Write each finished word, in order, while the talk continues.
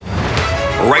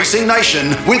Racing Nation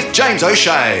with James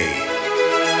O'Shea.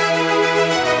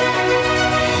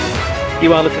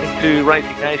 You are listening to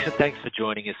Racing Nation. Thanks for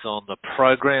joining us on the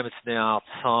program. It's now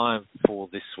time for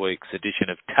this week's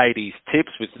edition of Tatey's Tips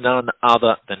with none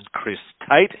other than Chris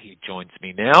Tate. He joins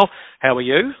me now. How are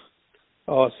you?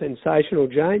 Oh, sensational,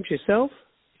 James. Yourself?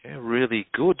 Yeah, really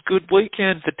good. Good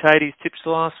weekend for Tatey's Tips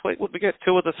last week. What did we get?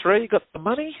 2 of the 3? You got the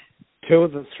money? 2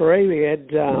 of the 3. We had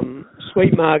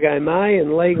Sweet Margot May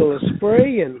and Legal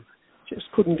Esprit, and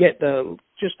just couldn't get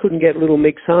Little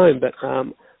Mix home. But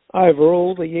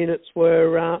overall, the units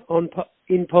were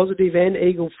in positive and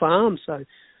Eagle Farm, so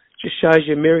just shows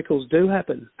you miracles do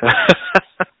happen.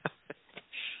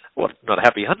 What? Not a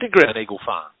happy hunting ground, Eagle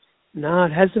Farm? No,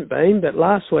 it hasn't been. But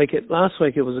last week it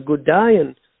was a good day,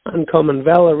 and Uncommon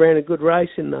Valor ran a good race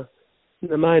in the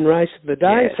main race of the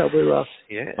day. Yes. So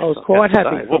Yes. I was quite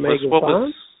happy from Eagle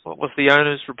Farm. What was the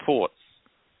owner's report?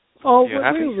 Oh, we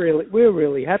were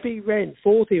really happy. He ran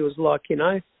fourth. He was like,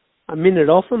 a minute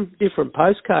off him, different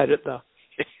postcode at the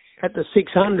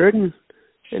 600, and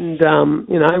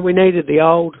we needed the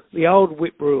old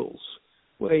whip rules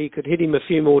where you could hit him a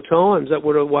few more times. That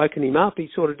would have woken him up. He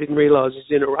sort of didn't realise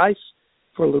he's in a race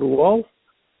for a little while.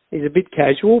 He's a bit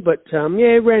casual, but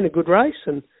he ran a good race,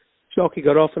 and Jockey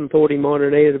got off and thought he might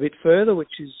have needed a bit further,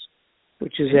 which is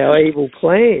our evil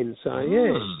plan. So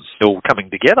still coming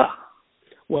together.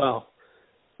 Well,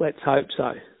 let's hope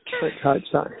so.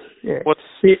 Yeah.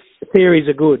 Theories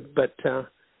are good, but got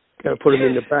to put them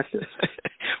into practice.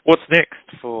 What's next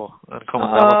for Uncommon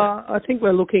Valor? I think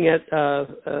we're looking at a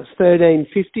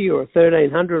 1350 or a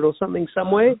 1300 or something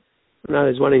somewhere. I know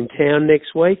there's one in town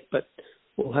next week, but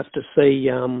we'll have to see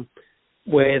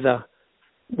where the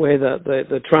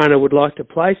trainer would like to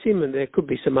place him, and there could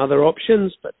be some other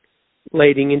options. But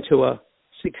leading into a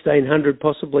 1600,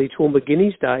 possibly Toowoomba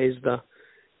Guineas Day,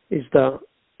 is the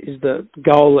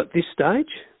goal at this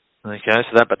stage. Okay,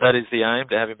 so that is the aim,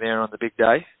 to have him there on the big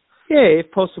day? Yeah,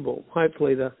 if possible.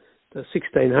 Hopefully the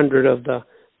 1600 of the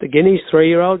Guineas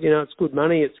 3-year-old, it's good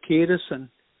money, it's curious, and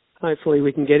hopefully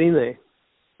we can get in there.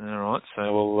 All right,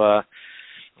 so we'll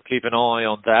keep an eye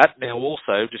on that. Now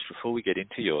also, just before we get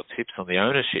into your tips on the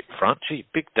ownership front,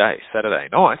 big day, Saturday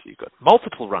night, you've got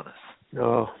multiple runners.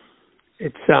 Oh,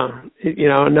 it's, I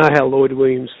know how Lloyd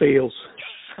Williams feels.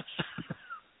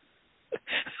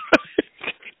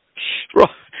 Right.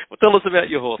 Well, tell us about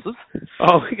your horses.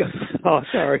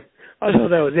 Sorry. I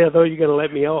thought you were going to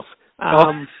let me off.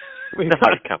 Come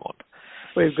on.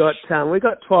 We've got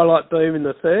Twilight Boom in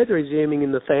the third, resuming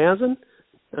in the 1,000.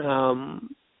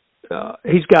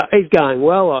 He's going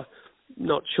well. I'm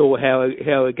not sure how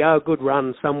he'll go. A good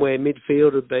run somewhere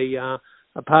midfield would be a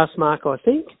pass mark, I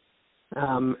think.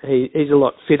 He's a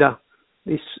lot fitter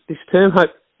this term.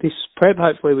 This prep,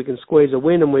 hopefully we can squeeze a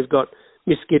win, and we've got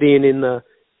Miss Gideon in the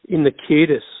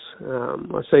Cutis.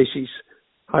 I see she's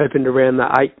hoping around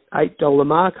the $8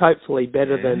 mark. Hopefully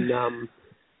better than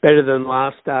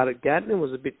last start at Gatton. It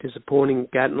was a bit disappointing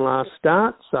at Gatton last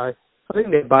start, so I think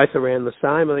they're both around the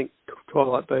same. I think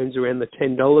Twilight Boom's around the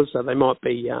 $10, so they might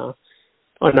be. I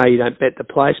know you don't bet the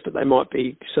place, but they might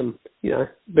be some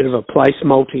bit of a place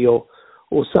multi or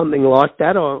something like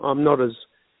that. I'm not as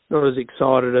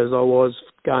excited as I was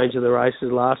going to the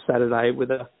races last Saturday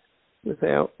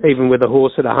even with a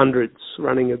horse at 100s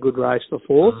running a good race for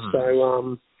fourth.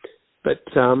 So, I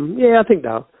think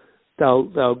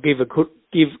they'll give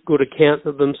good account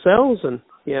of themselves, and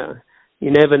you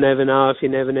never know if you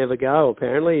never go.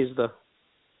 Apparently, is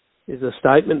the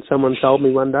statement someone told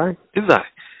me one day. Is that?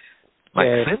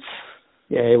 Makes sense.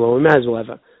 Yeah, well, we may as well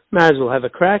have a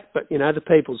crack. But the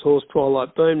People's Horse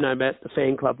Twilight Boom, no matter the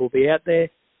fan club will be out there.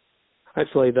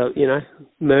 Hopefully, the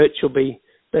merch will be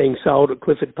being sold at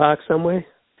Clifford Park somewhere.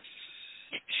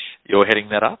 You're heading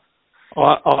that up?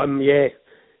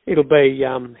 It'll be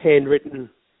handwritten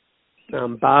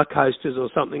bar coasters or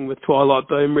something with Twilight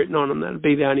Boom written on them. That'll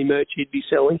be the only merch he'd be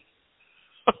selling.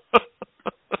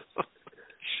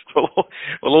 Well,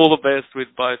 all the best with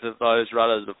both of those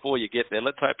runners. Before you get there,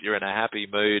 let's hope you're in a happy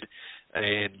mood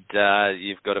and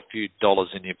you've got a few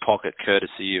dollars in your pocket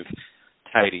courtesy of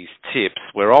Tatey's Tips.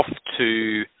 We're off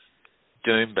to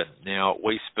Doomben. Now,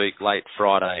 we speak late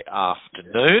Friday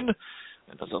afternoon,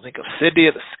 and as I think I've said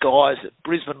here, the skies at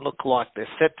Brisbane look like they're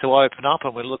set to open up,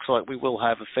 and it looks like we will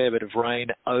have a fair bit of rain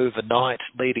overnight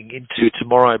leading into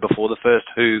tomorrow before the first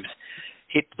hooves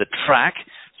hit the track.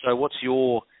 So what's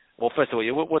your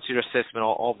assessment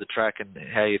of the track and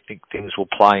how you think things will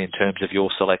play in terms of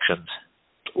your selections?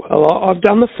 Well, I've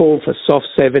done the form for soft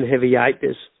 7, heavy 8.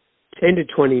 There's 10 to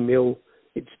 20 mil.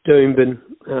 It's Doomben.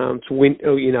 It's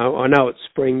winter. I know it's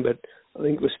spring, but I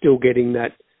think we're still getting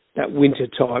that winter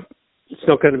type it's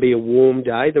not going to be a warm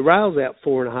day. The rail's out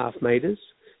 4.5 metres.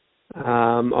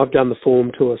 I've done the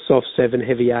form to a soft 7,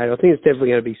 heavy 8. I think it's definitely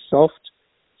going to be soft.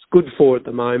 It's good for at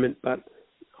the moment, but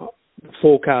the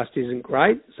forecast isn't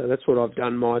great, so that's what I've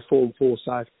done my form for.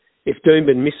 So if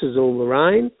Doomben misses all the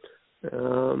rain,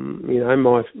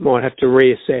 might have to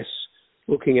reassess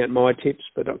looking at my tips,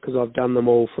 but because I've done them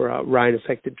all for a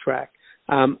rain-affected track.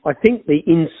 I think the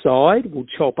inside will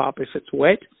chop up if it's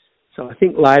wet. So I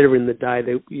think later in the day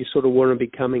you sort of want to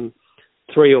be coming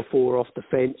 3 or 4 off the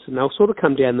fence, and they'll sort of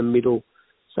come down the middle.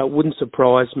 So it wouldn't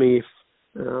surprise me if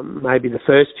maybe the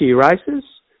first few races,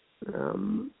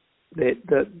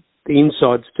 the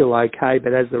inside's still okay,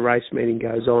 but as the race meeting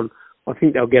goes on, I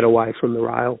think they'll get away from the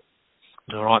rail.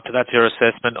 All right, so that's your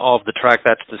assessment of the track.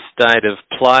 That's the state of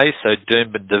play. So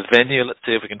Doomben, the venue. Let's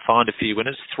see if we can find a few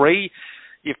winners. 3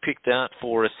 you've picked out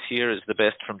for us here as the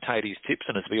best from Tatey's Tips.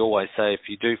 And as we always say, if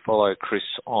you do follow Chris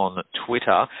on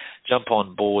Twitter, jump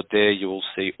on board there. You will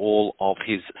see all of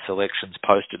his selections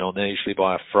posted on there, usually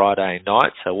by a Friday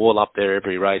night. So all up there,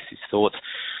 every race, his thoughts.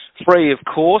 Free, of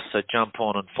course, so jump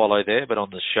on and follow there, but on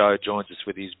the show joins us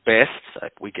with his best, so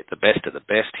we get the best of the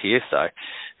best here, so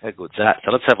how good's that?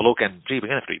 So let's have a look, and gee, we're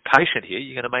going to have to be patient here.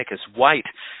 You're going to make us wait.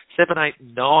 7, 8,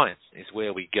 9 is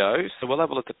where we go, so we'll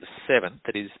have a look at the 7th.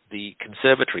 That is the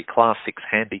Conservatory Class 6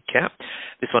 Handicap,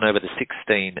 this one over the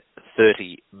 1630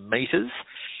 metres.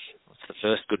 What's the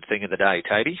first good thing of the day,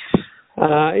 Tatey?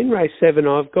 In race 7,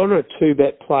 I've gone a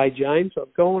 2-bet play, James.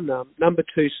 I've gone number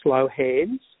 2, Slow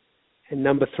Hands, and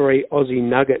number 3, Aussie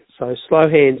Nugget. So Slow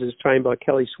Hands is trained by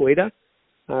Kelly Sweeter,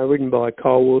 ridden by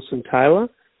Kyle Wilson-Taylor.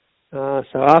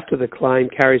 So after the claim,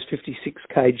 carries 56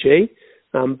 kg.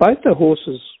 Both the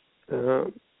horses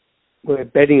we're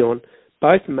betting on,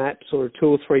 both maps or 2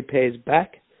 or 3 pairs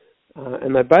back,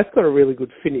 and they both got a really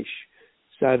good finish.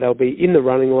 So they'll be in the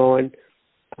running line.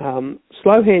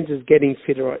 Slow Hands is getting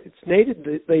fitter. It's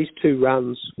needed these 2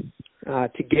 runs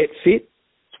to get fit.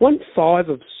 Won 5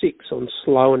 of 6 on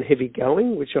slow and heavy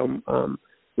going, which I'm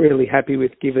really happy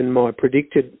with given my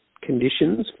predicted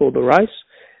conditions for the race.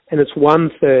 And it's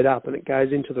 1/3 up, and it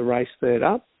goes into the race 3rd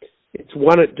up. It's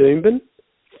won at Doomben.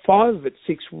 5 of its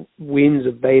 6 wins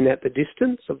have been at the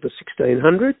distance of the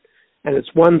 1600, and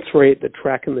it's won 3 at the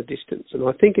track and the distance. And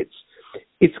I think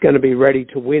it's going to be ready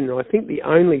to win. And I think the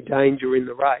only danger in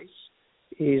the race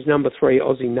is number 3,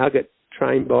 Aussie Nugget,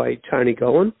 trained by Tony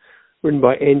Gollan, ridden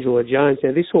by Angela Jones.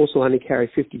 Now, this horse will only carry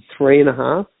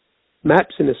 53.5.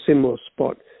 Maps in a similar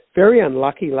spot. Very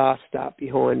unlucky last start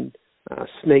behind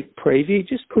Sneak Preview.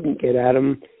 Just couldn't get at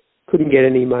him. Couldn't get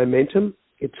any momentum.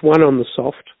 It's won on the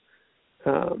soft.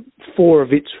 4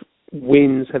 of its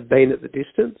wins have been at the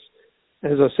distance.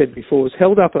 As I said before, it was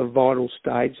held up a vital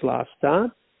stage last start.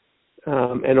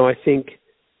 And I think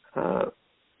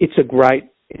it's a great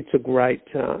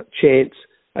chance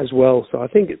as well. So I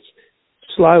think it's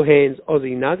Slow Hands,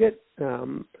 Aussie Nugget.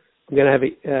 I'm going to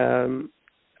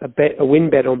have a win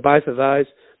bet on both of those.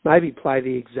 Maybe play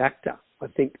the exacta. I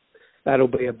think that'll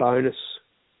be a bonus.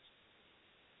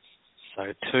 So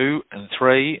 2 and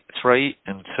 3, 3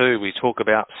 and 2. We talk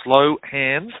about Slow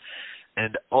Hands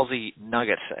and Aussie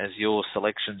Nugget as your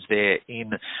selections there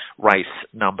in race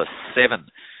number 7.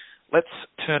 Let's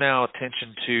turn our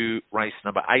attention to race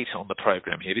number 8 on the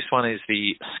program here. This one is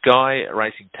the Sky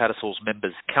Racing Tattersalls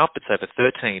Members Cup. It's over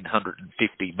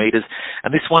 1,350 metres,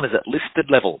 and this one is at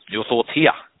listed level. Your thoughts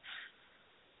here?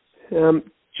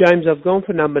 James, I've gone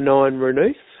for number 9,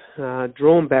 Renouf,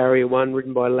 drawn barrier 1,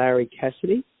 ridden by Larry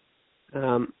Cassidy.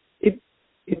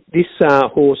 This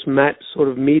horse maps sort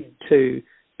of mid to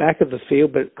back of the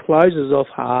field, but it closes off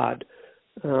hard.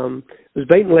 It was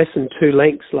beaten less than 2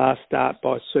 lengths last start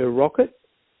by Sir Rocket.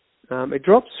 It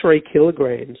drops 3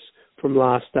 kilograms from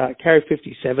last start, carried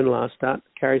 57 last start,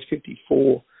 carries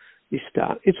 54 this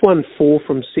start. It's won 4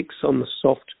 from 6 on the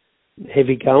soft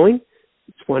heavy going.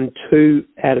 It's won 2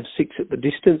 out of 6 at the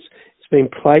distance. It's been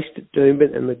placed at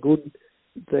Doomben, and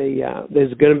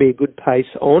there's going to be a good pace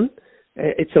on.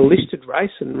 It's a listed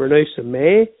race, and Renouf's a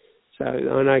mare, so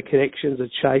I know Connections are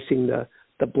chasing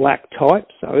the black type,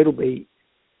 so it'll be,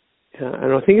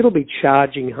 and I think it'll be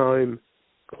charging home,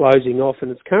 closing off,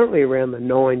 and it's currently around the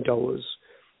 $9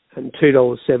 and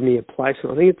 $2.70 a place,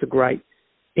 and I think it's a great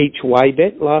each way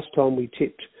bet. Last time we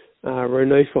tipped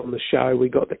Renouf on the show, we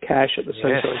got the cash at the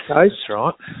Sunshine Coast. That's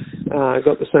right.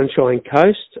 Got the Sunshine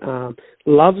Coast.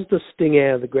 Loves the sting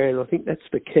out of the ground. I think that's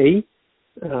the key.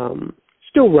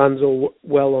 Still runs all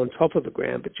well on top of the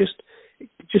ground, but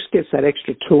just gets that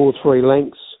extra 2 or 3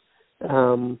 lengths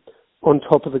on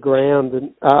top of the ground,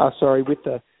 and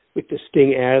with the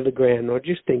sting out of the ground. I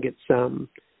just think it's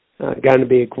going to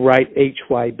be a great each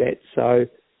way bet. So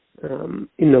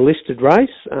in the listed race,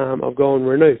 I've gone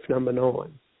Renouf, number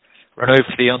 9.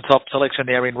 Renouf, the on-top selection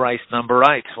there in race number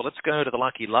 8. Well, let's go to the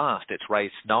lucky last. It's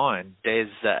race 9. Des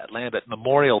Lambert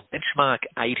Memorial, benchmark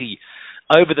 80.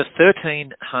 Over the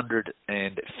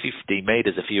 1,350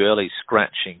 metres, a few early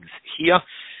scratchings here.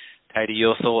 Katie,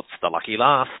 your thoughts, the lucky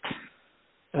last?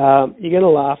 You're going to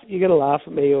laugh. You're going to laugh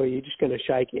at me, or you're just going to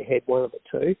shake your head. One of the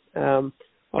two.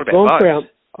 What about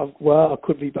both? Well, it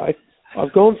could be both.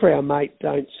 I've gone for our mate.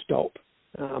 Don't Stop.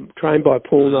 Trained by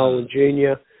Paul Nolan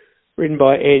Jr., ridden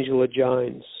by Angela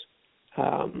Jones.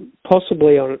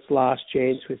 Possibly on its last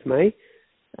chance with me.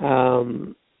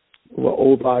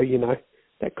 Although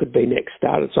that could be next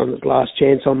start. It's on its last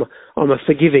chance. I'm a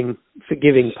forgiving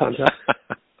punter.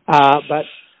 But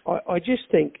I just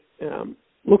think,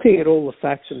 looking at all the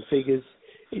facts and figures,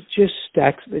 it just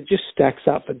stacks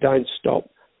up for Don't Stop.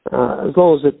 As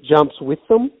long as it jumps with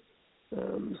them,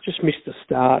 just missed the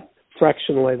start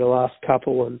fractionally the last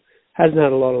couple and hasn't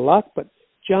had a lot of luck, but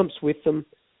jumps with them.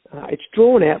 It's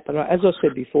drawn out, but as I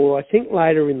said before, I think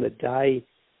later in the day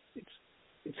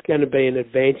it's going to be an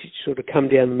advantage to sort of come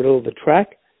down the middle of the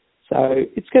track. So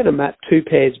it's going to map 2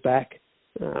 pairs back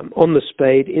on the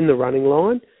speed in the running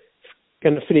line.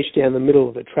 Going to finish down the middle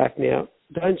of the track now.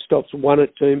 Don't Stop's 1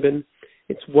 at Doomben.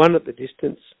 It's 1 at the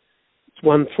distance. It's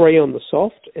won 3 on the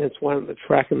soft, and it's 1 at the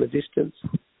track and the distance.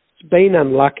 It's been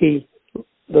unlucky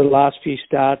the last few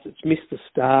starts. It's missed the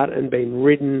start and been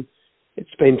ridden.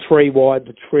 It's been 3 wide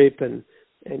the trip and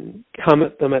come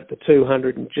at them at the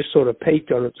 200 and just sort of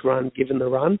peaked on its run, given the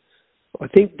run. I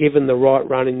think given the right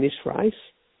run in this race,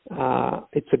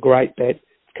 it's a great bet.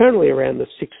 It's currently around the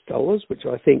 $6, which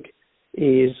I think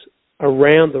is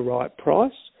around the right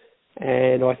price.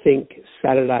 And I think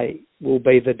Saturday will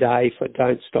be the day for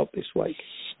Don't Stop this week.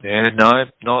 Yeah, no,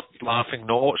 not laughing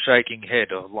nor shaking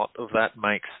head. A lot of that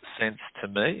makes sense to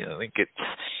me. I think it's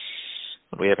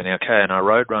what we have in our K&R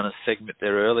Roadrunners segment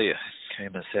there earlier.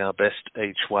 Came as our best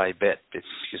each way bet.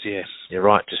 Because, yeah, you're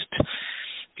right, just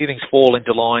things fall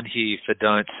into line here for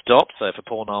Don't Stop. So for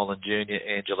Paul Nolan Jr.,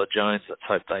 Angela Jones, let's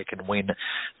hope they can win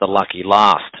the lucky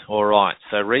last. All right,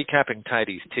 so recapping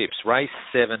Katie's tips. Race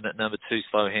 7, number 2,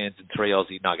 Slow Hands and 3,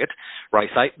 Aussie Nugget.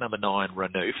 Race 8, number 9,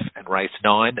 Renouf. And race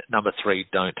 9, number 3,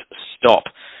 Don't Stop.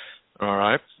 All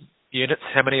right, units,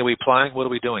 how many are we playing? What are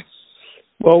we doing?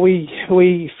 Well,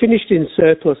 we finished in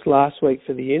surplus last week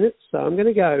for the units, so I'm going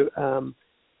to go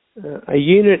a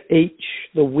unit each,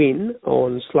 the win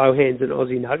on Slow Hands and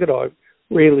Aussie Nugget. I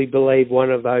really believe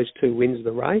one of those two wins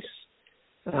the race.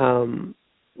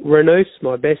 Renouf's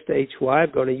my best each way.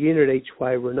 I've gone a unit each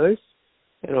way, Renouf,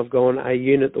 and I've gone a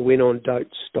unit the win on Don't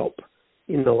Stop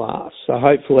in the last. So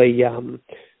hopefully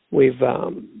we've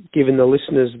given the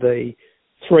listeners the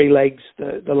 3 legs,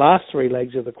 the last 3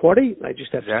 legs of the quaddie. They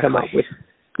just have to come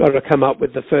up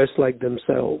with the first leg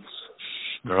themselves.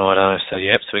 Righto, so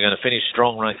we're going to finish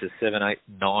strong races 7, 8,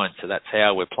 9. So that's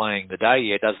how we're playing the day.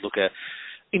 Yeah, it does look a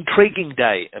intriguing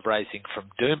day of racing from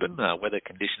Doomben. Weather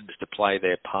conditions to play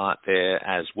their part there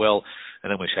as well.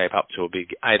 And then we shape up to a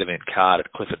big 8-event card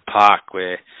at Clifford Park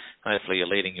where hopefully you're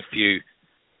leading a few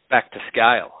back to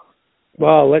scale.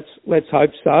 Well, let's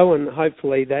hope so, and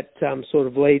hopefully that sort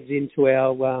of leads into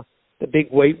our the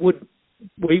big Wheatwood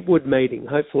meeting.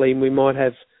 Hopefully we might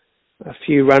have a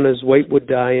few runners Wheatwood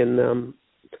Day, and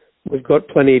we've got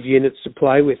plenty of units to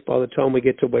play with by the time we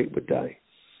get to Wheatwood Day.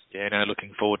 Yeah, no,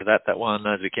 looking forward to that one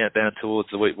as we count down towards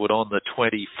the Wheatwood on the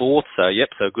 24th. So,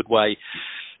 so a good way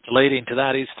to lead into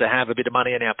that is to have a bit of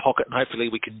money in our pocket, and hopefully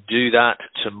we can do that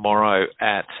tomorrow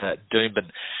at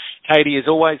Doomben. Katie, as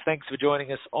always, thanks for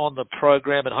joining us on the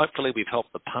program, and hopefully we've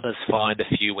helped the punters find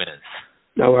a few winners.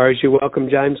 No worries. You're welcome,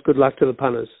 James. Good luck to the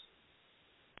punters.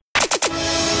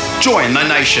 Join the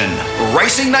nation.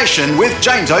 Racing Nation with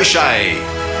James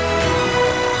O'Shea.